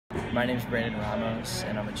My name is Ramos,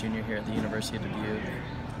 and I'm a junior here at the University of Dubuque,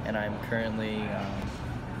 and I'm currently,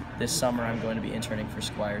 this summer I'm going to be interning for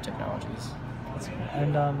Squire Technologies.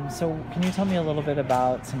 And so can you tell me a little bit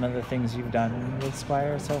about some of the things you've done with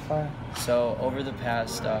Squire so far? So over the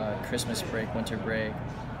past Christmas break, winter break,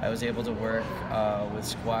 I was able to work with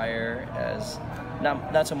Squire as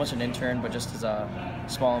not so much an intern, but just as a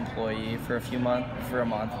small employee for a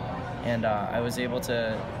month, and I was able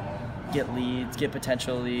to get leads, get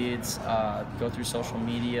potential leads, go through social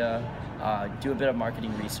media, do a bit of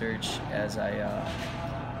marketing research as I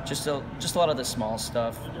just a lot of the small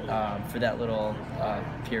stuff for that little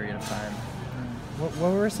period of time.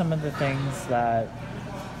 What were some of the things that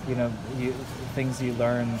things you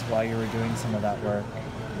learned while you were doing some of that work?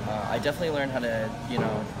 I definitely learned how to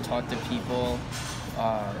talk to people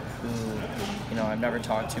who I've never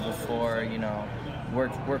talked to before.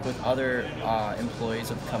 Work with other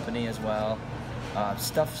employees of the company as well.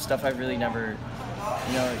 Stuff I've really never.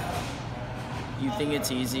 You think it's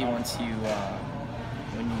easy once you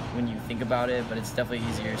when you think about it, but it's definitely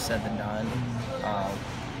easier said than done.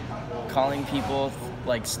 Calling people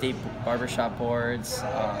like state barbershop boards,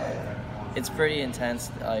 it's pretty intense.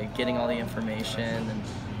 Getting all the information, and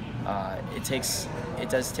it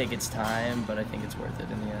does take its time, but I think it's worth it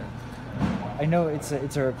in the end. I know it's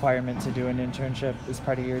a requirement to do an internship as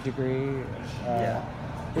part of your degree. Yeah.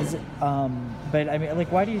 But I mean,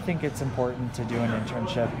 why do you think it's important to do an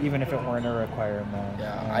internship, even if it weren't a requirement?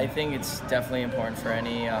 Yeah, I think it's definitely important for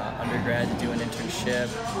any undergrad to do an internship,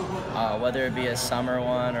 whether it be a summer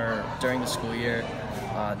one or during the school year.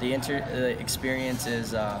 The experience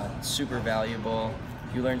is super valuable.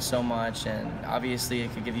 You learn so much, and obviously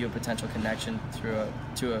it could give you a potential connection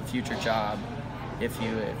to a future job if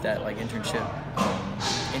that internship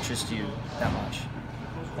interests you that much.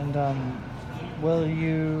 And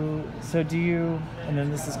do you, and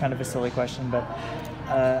then this is kind of a silly question, but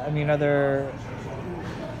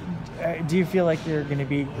do you feel like you're going to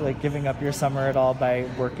be giving up your summer at all by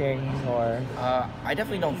working, or? I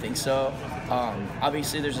definitely don't think so.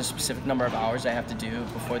 Obviously there's a specific number of hours I have to do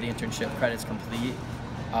before the internship credit's complete,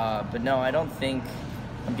 but no, I don't think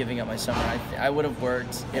I'm giving up my summer. I would have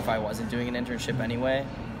worked if I wasn't doing an internship anyway.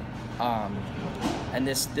 And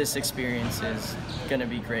this experience is going to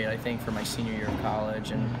be great, I think, for my senior year of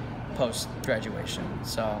college and post-graduation.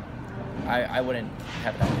 So I wouldn't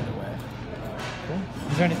have it any other way. Cool.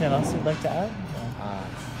 Is there anything else you'd like to add?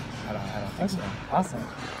 I don't think so. Awesome.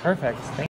 Perfect.